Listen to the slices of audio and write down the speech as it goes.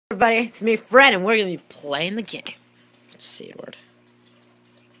everybody? It's me, Fred, and we're gonna be playing the game. Let's see, Edward.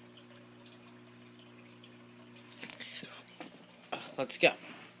 Let's go.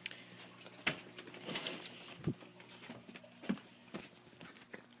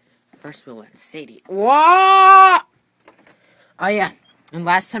 First, we'll let Sadie. Whoa! Oh yeah, and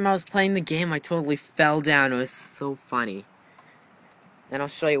last time I was playing the game, I totally fell down. It was so funny. And I'll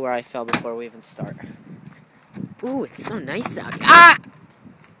show you where I fell before we even start. Ooh, it's so nice out here. Ah!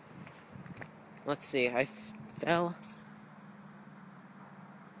 Let's see, I fell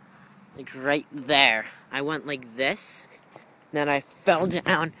like right there. I went like this, then I fell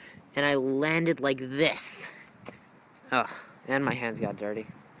down, and I landed like this. Ugh, and my hands got dirty.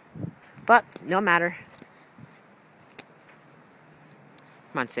 But, no matter.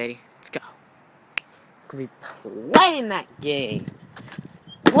 Come on, Sadie, let's go. We're gonna be playing that game.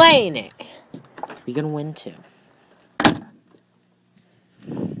 Playing it. We're gonna win too.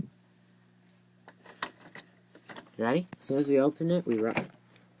 You ready? As soon as we open it, we run.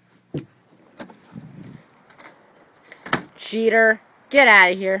 Cheater, get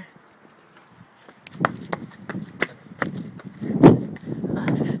out of here.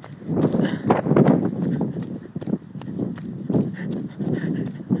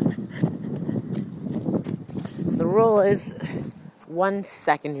 The rule is 1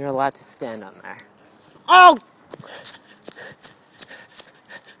 second you're allowed to stand on there. Oh!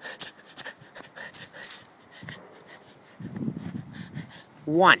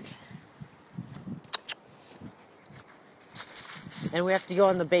 One. And we have to go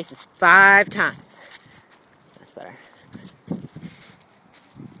on the bases 5 times. That's better.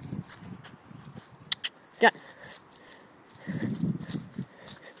 Done.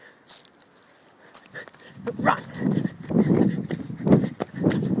 Run.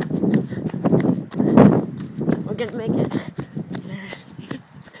 We're gonna make it.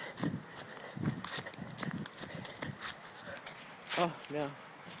 Oh no.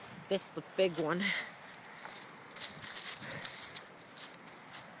 This is the big one.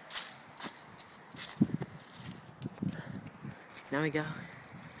 Now we go.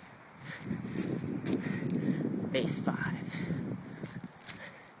 Base 5.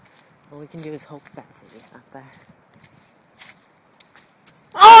 All we can do is hope that Sadie's not there.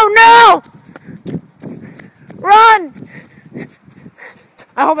 Oh no! Run!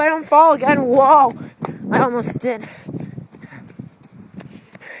 I hope I don't fall again. Whoa! I almost did.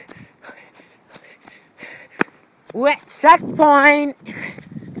 Wet checkpoint!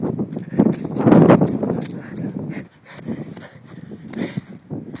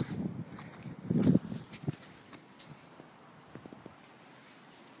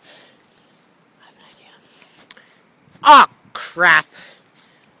 Oh, crap.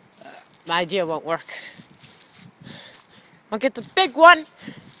 My idea won't work. I'll get the big one.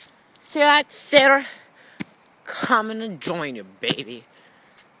 Hear that, Sarah? Coming to join you, baby.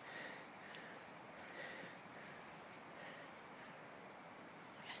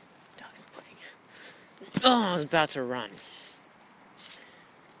 Dog's looking. Oh, I was about to run.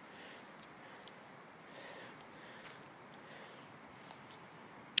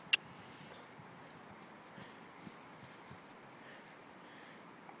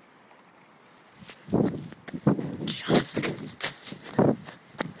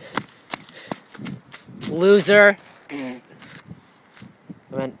 Loser. I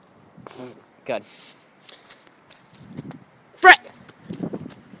meant, good. Frick!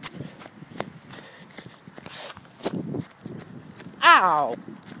 Ow!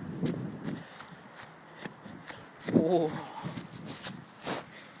 Ooh.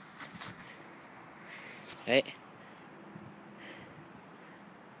 Hey.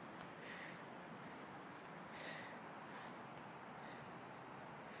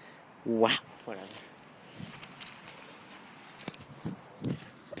 Wow. Whatever.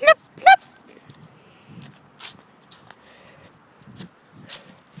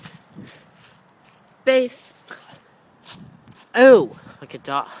 Base. Oh, like a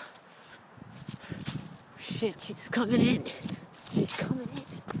dog. Shit, she's coming in. She's coming in.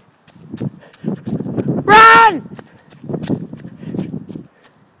 Run!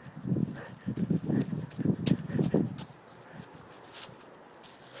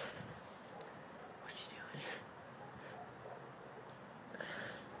 What you doing?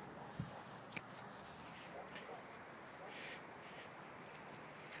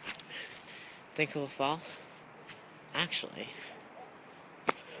 Think he'll fall? Actually.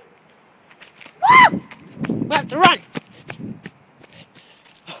 Woo! We have to run!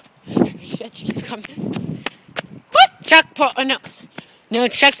 Shit, she's coming. What? Checkpoint. Oh, no. No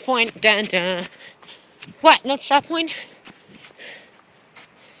checkpoint. Dun, dun. What? No checkpoint?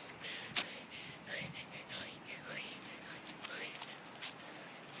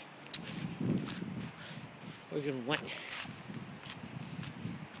 We're gonna win.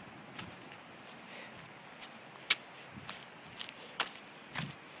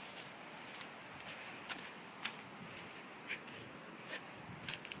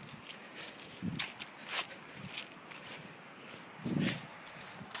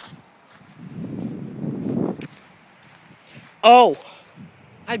 Oh!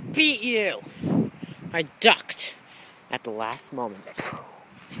 I beat you! I ducked at the last moment.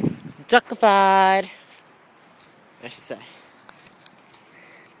 Duckified! I should say.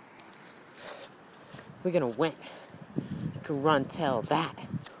 We're gonna win. You can run tell that,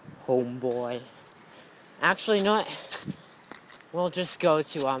 homeboy. Actually, you know what? We'll just go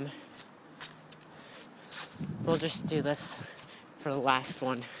to, we'll just do this for the last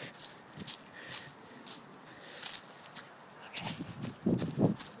one. Okay. I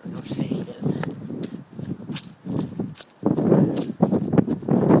don't know what it is.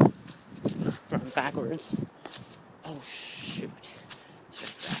 Run backwards. Oh, shoot. It's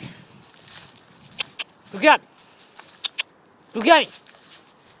right there. Who got me? Who got me?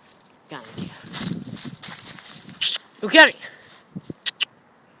 Got me. Who got me?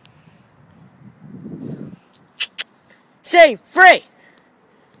 Say free!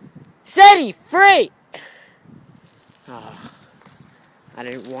 City free! Oh, I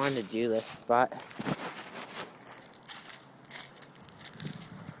didn't want to do this, but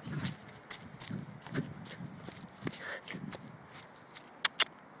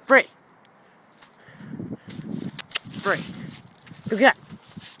free. Free. Who got me?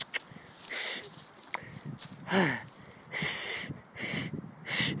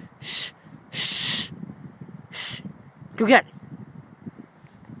 Go get me.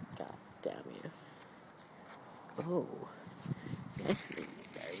 God damn you. Oh. This is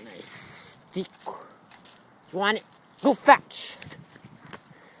a very nice stick. You want it? Go fetch.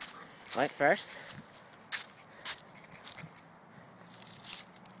 Right first.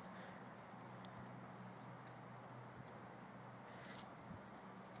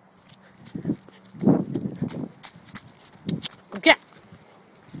 Go get.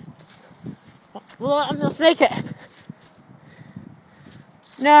 Well, let's make it.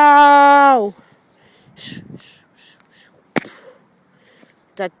 No.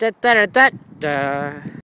 Da da da da da.